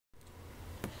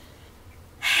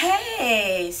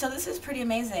Hey, so this is pretty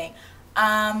amazing.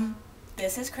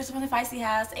 This is Crystal from the Feisty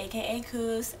House, aka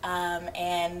Coos,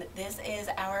 and this is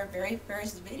our very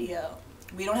first video.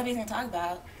 We don't have anything to talk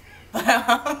about,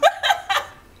 but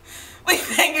we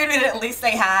figured we'd at least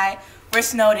say hi. We're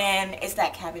snowed in. It's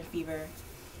that cabin fever.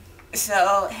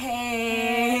 So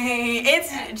hey,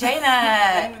 it's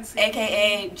Jaina,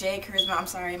 aka J Charisma. I'm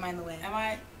sorry, am I in the way? Am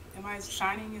I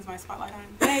shining? Is my spotlight on?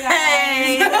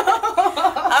 Hey guys.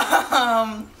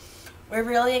 We're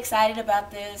really excited about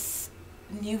this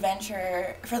new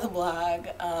venture for the blog.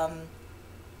 I'm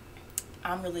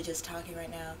really just talking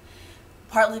right now,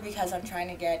 partly because I'm trying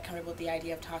to get comfortable with the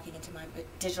idea of talking into my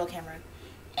digital camera,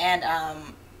 and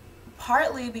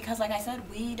partly because, like I said,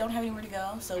 we don't have anywhere to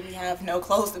go, so we have no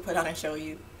clothes to put on and show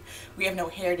you. We have no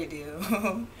hair to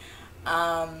do.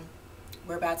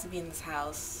 We're about to be in this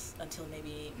house until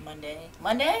maybe Monday.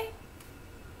 Monday?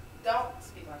 Don't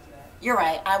speak like that. You're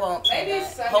right. I won't. Maybe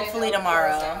that. Sunday. Hopefully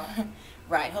tomorrow.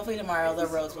 Right. Hopefully tomorrow the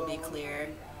roads will be clear,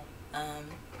 and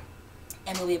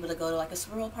we'll be able to go to like a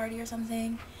swirl party or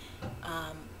something.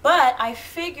 But I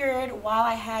figured while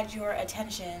I had your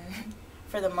attention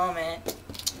for the moment,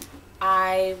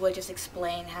 I would just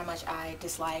explain how much I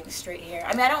dislike straight hair.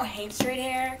 I mean, I don't hate straight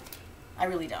hair. I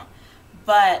really don't.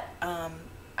 But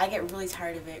I get really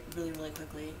tired of it really, really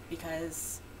quickly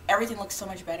because everything looks so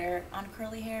much better on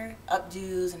curly hair.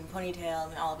 Updos and ponytails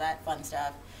and all of that fun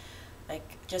stuff.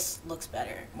 Like, just looks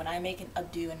better. When I make an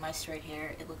updo in my straight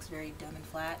hair, it looks very dumb and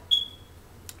flat.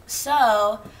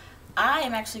 So, I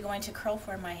am actually going to curl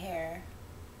form my hair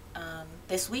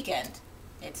this weekend.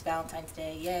 It's Valentine's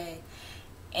Day, yay.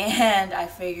 And I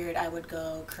figured I would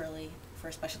go curly for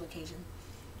a special occasion.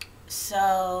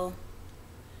 So,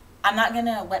 I'm not going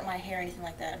to wet my hair or anything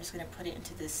like that. I'm just going to put it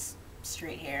into this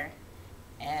straight hair.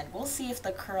 And we'll see if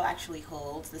the curl actually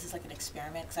holds. This is like an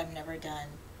experiment because I've never done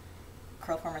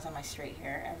curl formers on my straight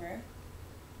hair ever.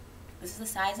 This is the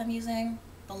size I'm using,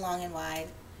 the long and wide.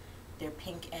 They're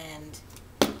pink and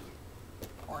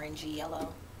orangey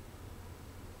yellow.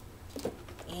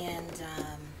 And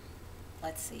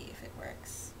let's see if it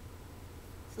works.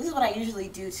 So this is what I usually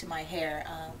do to my hair,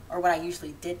 or what I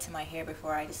usually did to my hair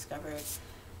before I discovered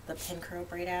the pin curl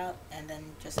braid out, and then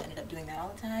just ended up doing that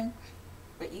all the time.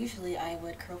 But usually I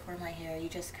would curl form my hair. You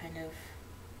just kind of,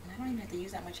 I don't even have to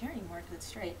use that much hair anymore because it's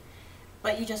straight.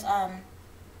 But you just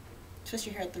twist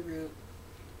your hair at the root,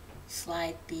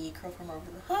 slide the curl former over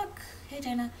the hook. Hey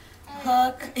Jaina,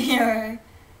 hook your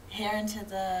hair into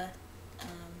the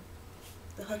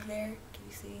hook there. Can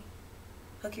you see?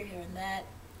 Hook your hair in that.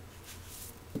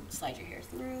 Slide your hair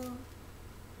through,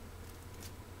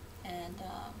 and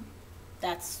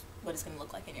that's what it's going to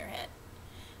look like in your head.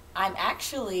 I'm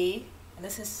actually, and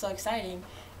this is so exciting,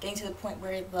 getting to the point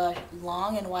where the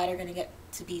long and wide are going to get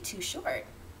to be too short,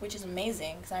 which is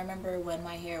amazing because I remember when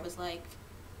my hair was like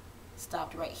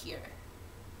stopped right here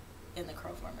in the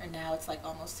curl former, and now it's like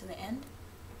almost to the end.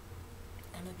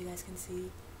 I don't know if you guys can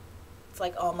see. It's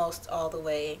like almost all the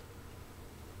way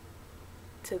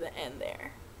to the end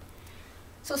there.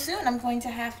 So soon I'm going to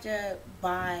have to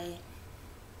buy,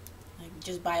 like,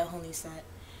 just buy a whole new set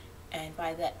and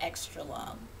buy that extra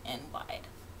long and wide.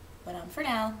 But for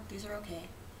now, these are okay.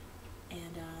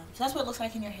 And so that's what it looks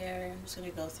like in your hair. I'm just going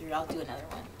to go through. I'll do another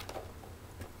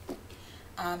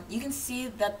one. You can see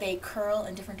that they curl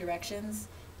in different directions.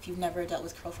 If you've never dealt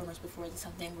with curl formers before, it's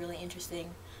something really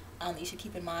interesting that you should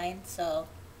keep in mind. So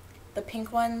the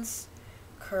pink ones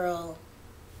curl,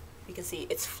 you can see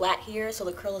it's flat here, so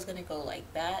the curl is going to go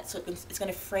like that. So it's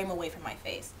going to frame away from my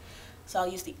face. So I'll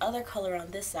use the other color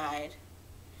on this side,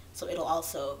 so it'll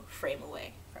also frame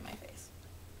away from my face.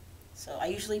 So I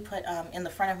usually put in the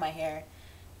front of my hair,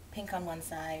 pink on one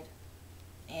side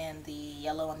and the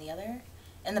yellow on the other.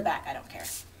 In the back, I don't care.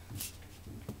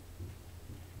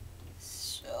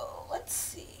 So let's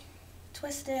see.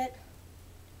 Twist it,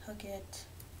 hook it.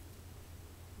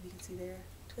 You can see there.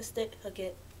 Twist it, hook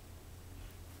it,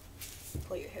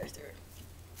 pull your hair through.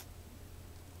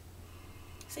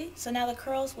 See? So now the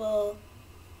curls will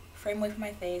frame away from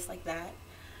my face like that.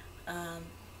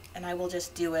 And I will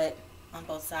just do it on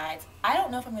both sides. I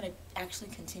don't know if I'm going to actually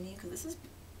continue because this is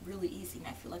really easy and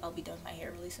I feel like I'll be done with my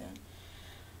hair really soon.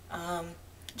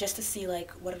 Just to see like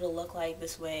what it'll look like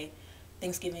this way.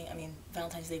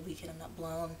 Valentine's Day weekend, I'm not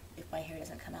blown if my hair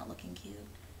doesn't come out looking cute.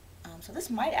 So this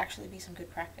might actually be some good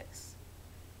practice.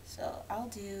 So I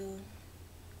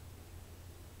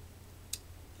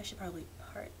should probably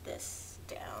part this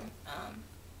down,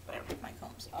 but I don't have my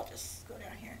comb, so I'll just go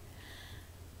down here.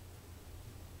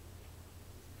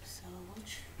 So we'll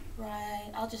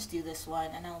try, I'll just do this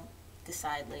one and I'll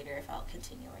decide later if I'll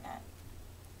continue or not.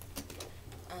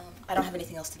 I don't have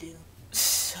anything else to do.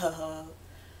 So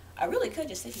I really could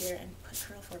just sit here and put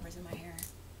curl formers in my hair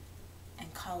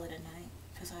and call it a night,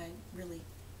 because I really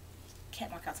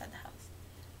can't walk outside the house.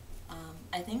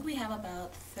 I think we have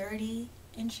about 30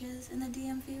 inches in the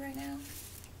DMV right now.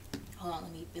 Hold on,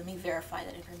 let me verify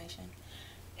that information.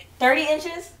 30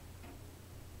 inches?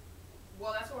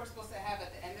 Well, that's what we're supposed to have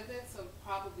at the end of it, so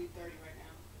probably 30 right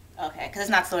now. Okay, because it's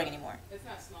not snowing anymore. It's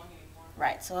not snowing anymore.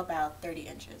 Right, so about 30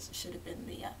 inches should have been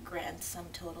the grand sum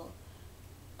total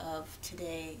of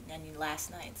today and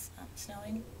last night's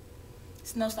snowing.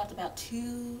 Snow stopped about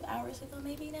 2 hours ago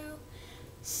maybe now.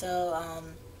 So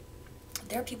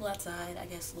there are people outside, I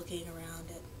guess, looking around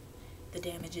at the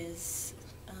damages.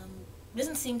 It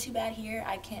doesn't seem too bad here.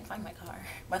 I can't find my car.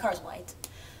 My car's white,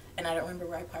 and I don't remember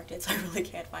where I parked it, so I really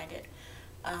can't find it.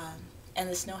 And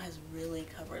the snow has really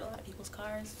covered a lot of people's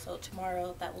cars, so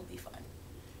tomorrow that will be fun.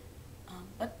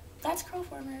 But that's curl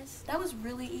formers. That was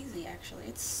really easy, actually.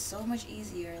 It's so much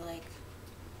easier, like,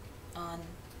 on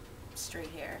straight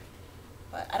hair.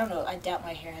 But I don't know, I doubt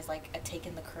my hair has, like,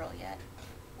 taken the curl yet.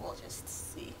 We'll just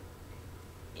see.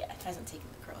 Yeah, it hasn't taken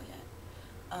the curl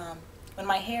yet. When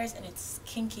my hair's in its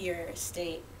kinkier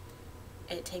state,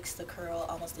 it takes the curl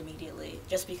almost immediately,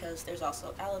 just because there's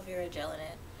also aloe vera gel in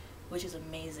it, which is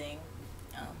amazing,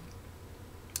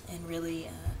 and really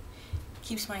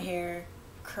keeps my hair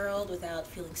curled without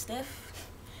feeling stiff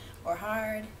or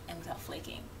hard, and without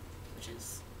flaking, which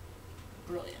is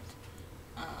brilliant.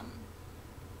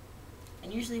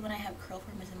 And usually when I have curl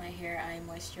formers in my hair, I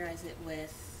moisturize it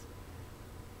with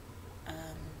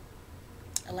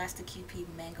Elastic QP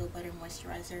Mango Butter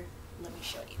Moisturizer. Let me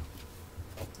show you.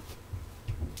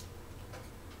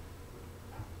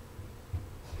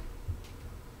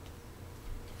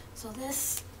 So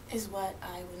this is what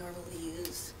I would normally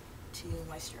use to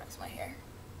moisturize my hair.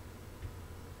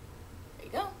 There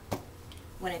you go.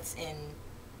 When it's in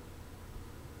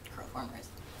curl formers.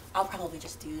 I'll probably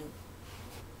just do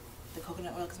the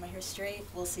coconut oil because my hair's straight.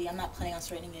 We'll see. I'm not planning on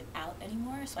straightening it out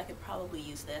anymore, so I could probably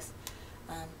use this.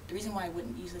 The reason why I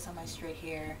wouldn't use this on my straight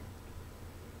hair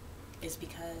is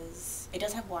because it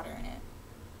does have water in it,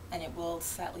 and it will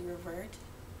slightly revert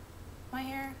my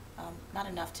hair. Not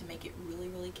enough to make it really,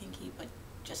 really kinky, but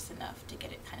just enough to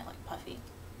get it kind of like puffy.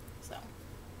 So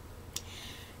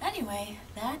anyway,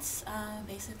 that's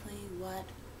basically what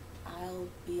I'll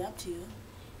be up to,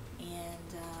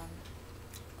 and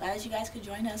glad that you guys could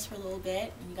join us for a little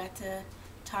bit, and you got to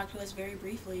talk to us very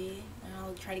briefly, and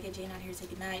I'll try to get Jane out here to say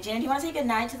goodnight. Jane, do you want to say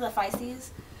goodnight to the Feisties?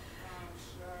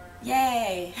 Sure.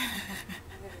 Yay!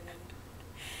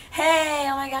 Hey,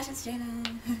 oh my gosh, it's Jana.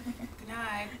 Good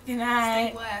night. Good night.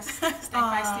 Stay blessed. Stay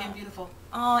feisty and beautiful.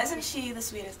 Oh, isn't she the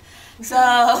sweetest?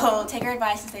 So, take her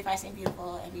advice and stay feisty and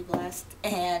beautiful and be blessed.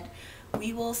 And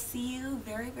we will see you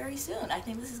very, very soon. I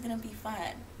think this is going to be fun.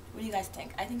 What do you guys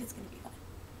think? I think it's going to be fun.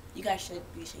 You guys should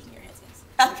be shaking your heads, yes.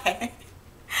 Okay.